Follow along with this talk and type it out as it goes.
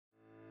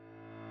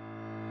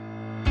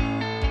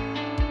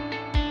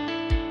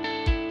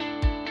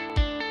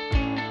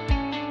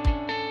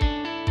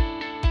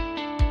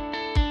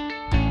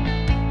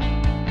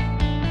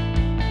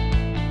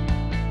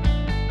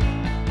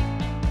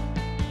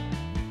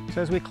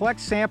So as we collect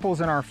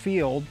samples in our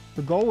field,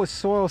 the goal with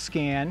soil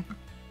scan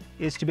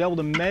is to be able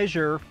to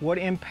measure what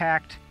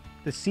impact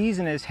the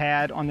season has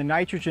had on the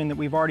nitrogen that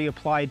we've already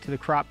applied to the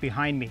crop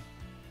behind me.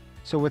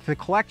 So with the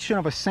collection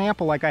of a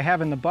sample like I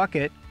have in the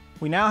bucket,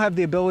 we now have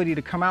the ability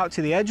to come out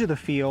to the edge of the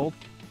field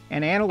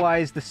and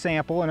analyze the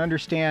sample and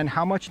understand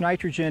how much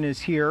nitrogen is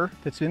here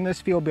that's in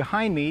this field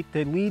behind me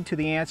that lead to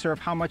the answer of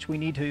how much we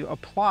need to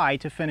apply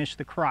to finish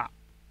the crop.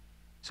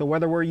 So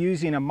whether we're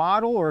using a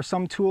model or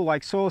some tool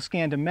like soil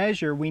scan to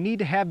measure, we need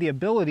to have the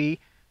ability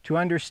to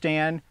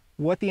understand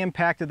what the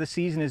impact of the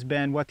season has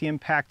been, what the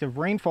impact of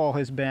rainfall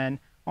has been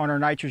on our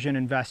nitrogen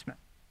investment.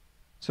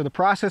 So the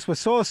process with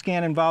soil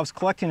scan involves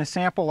collecting a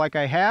sample like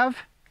I have,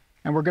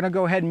 and we're going to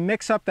go ahead and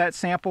mix up that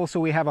sample so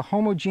we have a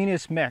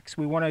homogeneous mix.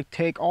 We want to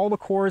take all the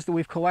cores that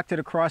we've collected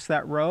across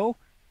that row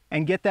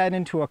and get that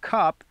into a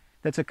cup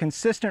that's a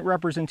consistent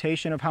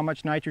representation of how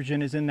much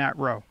nitrogen is in that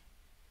row.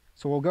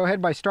 So we'll go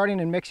ahead by starting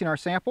and mixing our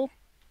sample.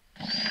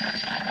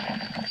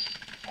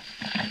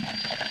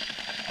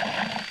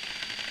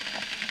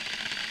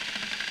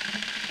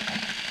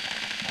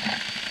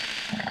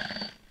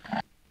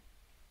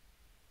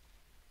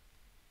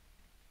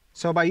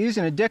 So by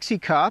using a Dixie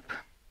cup,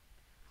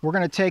 we're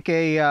going to take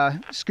a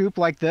scoop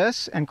like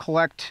this and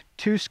collect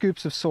 2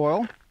 scoops of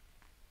soil.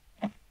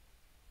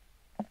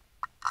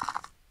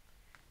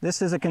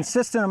 This is a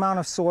consistent amount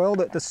of soil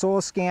that the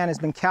soil scan has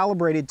been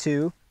calibrated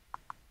to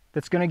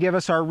that's going to give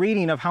us our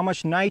reading of how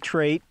much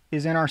nitrate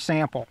is in our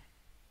sample.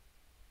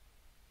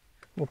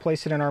 We'll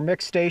place it in our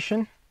mix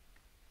station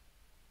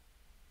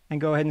and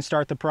go ahead and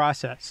start the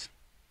process.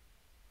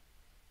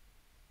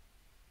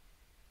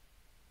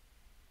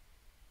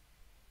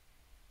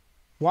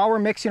 While we're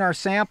mixing our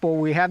sample,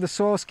 we have the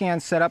soil scan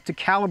set up to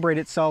calibrate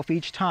itself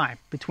each time.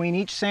 Between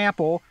each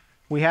sample,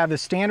 we have the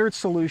standard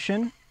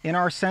solution in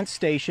our sense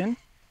station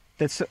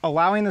that's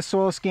allowing the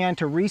soil scan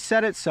to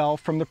reset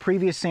itself from the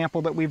previous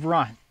sample that we've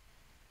run.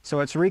 So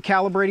it's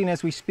recalibrating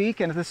as we speak,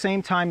 and at the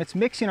same time it's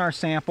mixing our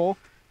sample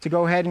to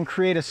go ahead and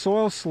create a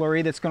soil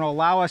slurry that's going to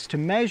allow us to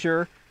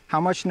measure how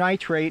much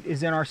nitrate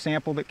is in our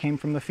sample that came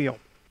from the field.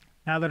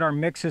 Now that our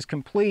mix is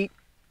complete,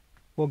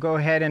 we'll go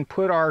ahead and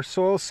put our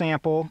soil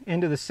sample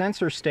into the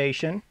sensor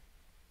station,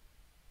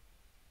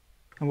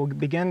 and we'll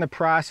begin the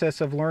process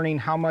of learning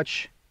how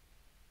much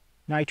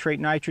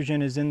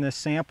nitrogen is in this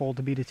sample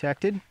to be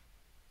detected.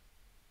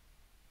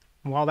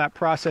 And while that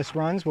process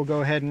runs, we'll go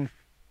ahead and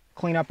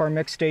clean up our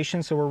mix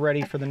station so we're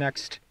ready for the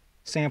next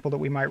sample that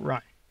we might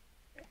run.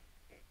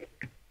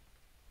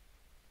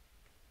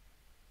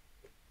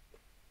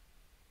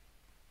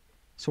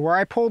 So where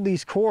I pulled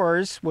these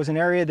cores was an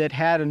area that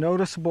had a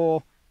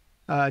noticeable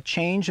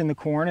change in the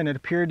corn, and it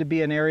appeared to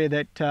be an area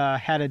that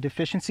had a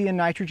deficiency in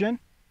nitrogen,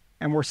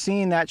 and we're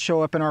seeing that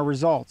show up in our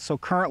results. So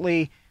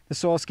currently the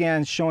soil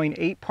scan is showing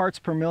 8 parts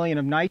per million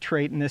of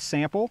nitrate in this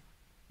sample,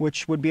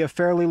 which would be a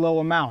fairly low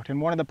amount.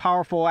 And one of the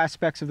powerful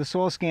aspects of the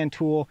soil scan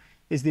tool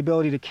is the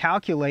ability to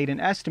calculate an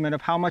estimate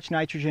of how much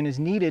nitrogen is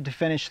needed to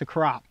finish the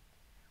crop.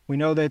 We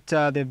know that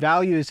the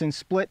value is in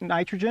split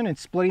nitrogen and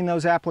splitting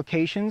those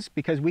applications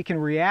because we can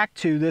react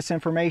to this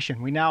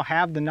information. We now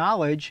have the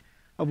knowledge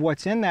of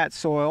what's in that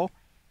soil,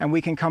 and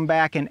we can come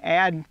back and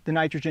add the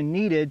nitrogen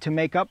needed to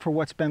make up for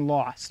what's been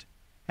lost.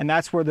 And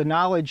that's where the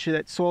knowledge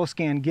that soil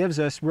scan gives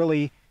us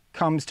really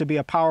comes to be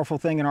a powerful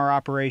thing in our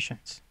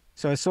operations.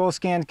 So as soil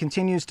scan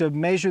continues to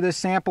measure this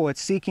sample,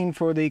 it's seeking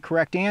for the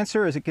correct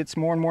answer. As it gets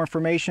more and more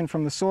information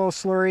from the soil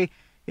slurry,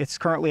 it's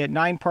currently at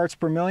 9 parts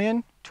per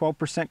million,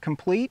 12%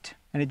 complete,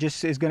 and it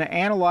just is going to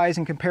analyze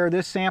and compare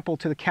this sample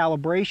to the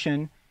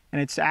calibration,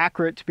 and it's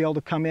accurate to be able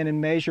to come in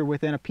and measure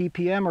within a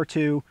ppm or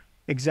two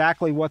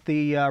exactly what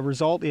the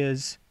result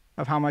is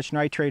of how much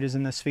nitrate is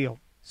in this field.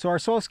 So our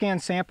soil scan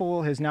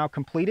sample has now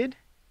completed,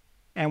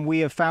 and we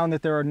have found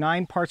that there are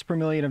 9 parts per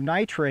million of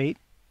nitrate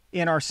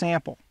in our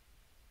sample.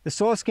 The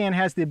soil scan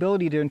has the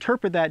ability to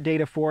interpret that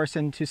data for us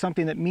into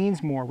something that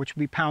means more, which would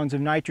be pounds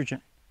of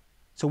nitrogen.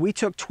 So we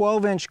took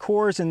 12-inch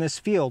cores in this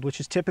field, which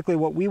is typically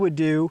what we would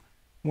do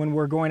when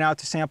we're going out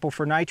to sample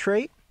for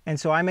nitrate. And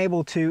so I'm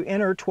able to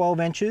enter 12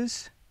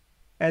 inches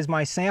as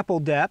my sample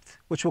depth,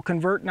 which will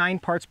convert 9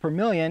 parts per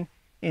million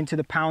into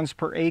the pounds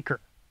per acre.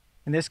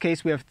 In this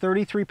case, we have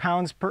 33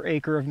 pounds per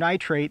acre of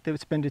nitrate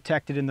that's been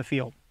detected in the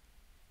field.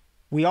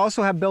 We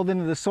also have built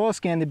into the soil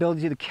scan the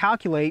ability to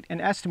calculate an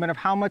estimate of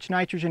how much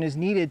nitrogen is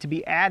needed to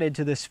be added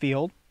to this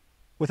field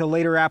with a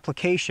later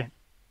application.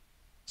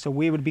 So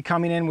we would be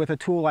coming in with a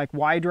tool like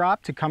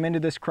Y-drop to come into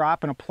this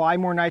crop and apply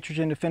more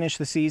nitrogen to finish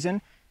the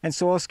season, and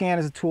soil scan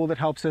is a tool that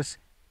helps us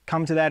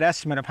come to that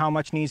estimate of how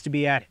much needs to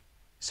be added.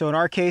 So in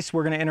our case,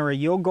 we're going to enter a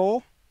yield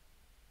goal,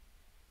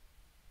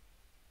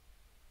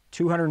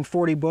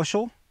 240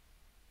 bushel.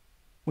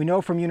 We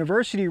know from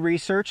university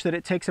research that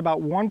it takes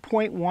about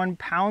 1.1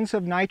 pounds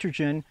of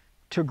nitrogen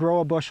to grow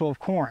a bushel of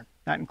corn.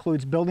 That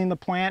includes building the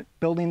plant,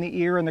 building the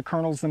ear, and the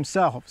kernels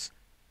themselves.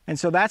 And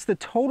so that's the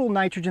total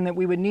nitrogen that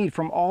we would need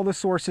from all the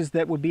sources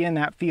that would be in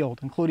that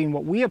field, including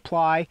what we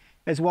apply,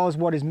 as well as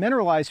what is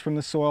mineralized from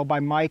the soil by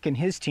Mike and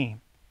his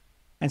team.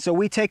 And so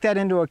we take that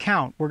into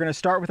account. We're going to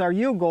start with our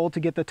yield goal to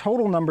get the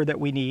total number that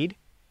we need.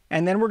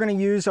 And then we're going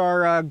to use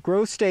our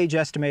growth stage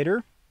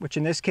estimator, which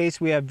in this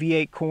case we have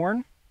V8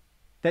 corn,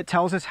 that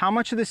tells us how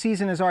much of the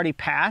season has already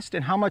passed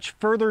and how much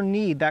further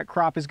need that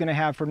crop is going to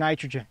have for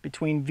nitrogen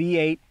between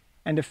V8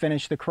 and to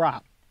finish the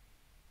crop.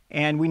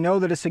 And we know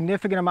that a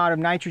significant amount of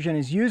nitrogen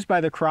is used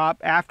by the crop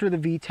after the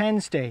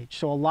V10 stage.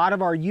 So a lot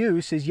of our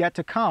use is yet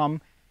to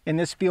come in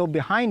this field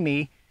behind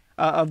me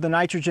of the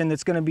nitrogen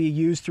that's going to be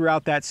used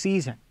throughout that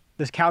season.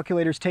 This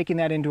calculator is taking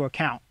that into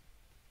account.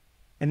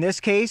 In this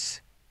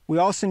case, we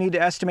also need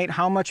to estimate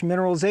how much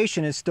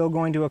mineralization is still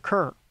going to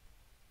occur.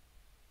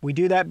 We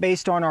do that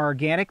based on our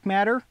organic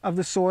matter of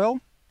the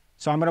soil.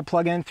 So I'm going to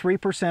plug in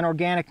 3%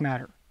 organic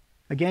matter.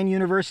 Again,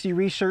 university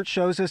research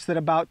shows us that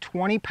about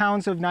 20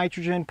 pounds of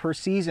nitrogen per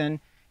season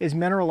is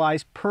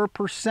mineralized per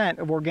percent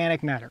of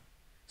organic matter.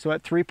 So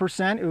at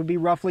 3%, it would be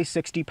roughly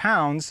 60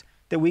 pounds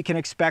that we can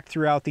expect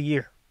throughout the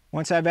year.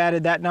 Once I've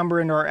added that number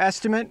into our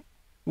estimate,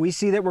 we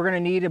see that we're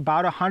going to need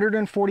about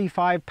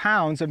 145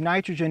 pounds of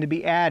nitrogen to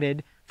be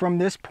added from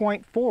this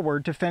point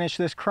forward to finish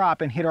this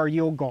crop and hit our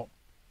yield goal.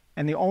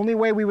 And the only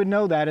way we would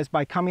know that is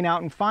by coming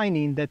out and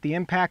finding that the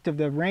impact of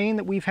the rain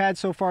that we've had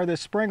so far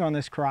this spring on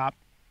this crop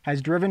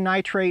has driven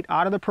nitrate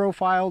out of the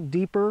profile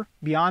deeper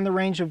beyond the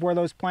range of where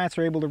those plants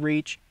are able to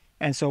reach.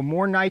 And so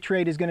more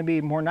nitrogen is going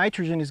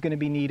to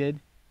be needed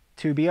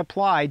to be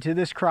applied to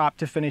this crop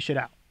to finish it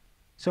out.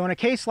 So in a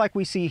case like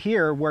we see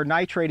here where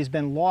nitrate has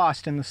been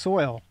lost in the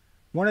soil,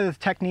 one of the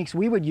techniques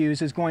we would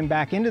use is going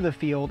back into the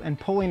field and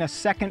pulling a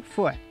second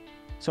foot.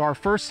 So our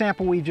first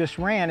sample we just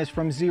ran is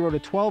from 0 to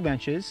 12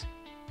 inches.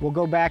 We'll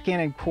go back in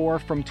and core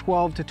from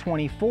 12 to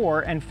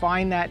 24 and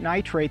find that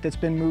nitrate that's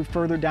been moved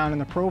further down in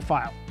the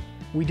profile.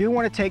 We do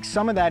want to take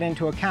some of that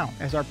into account.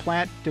 As our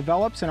plant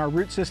develops and our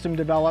root system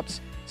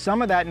develops,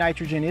 some of that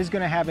nitrogen is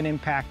going to have an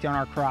impact on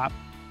our crop,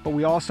 but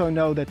we also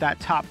know that that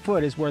top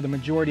foot is where the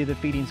majority of the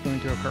feeding is going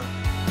to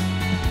occur.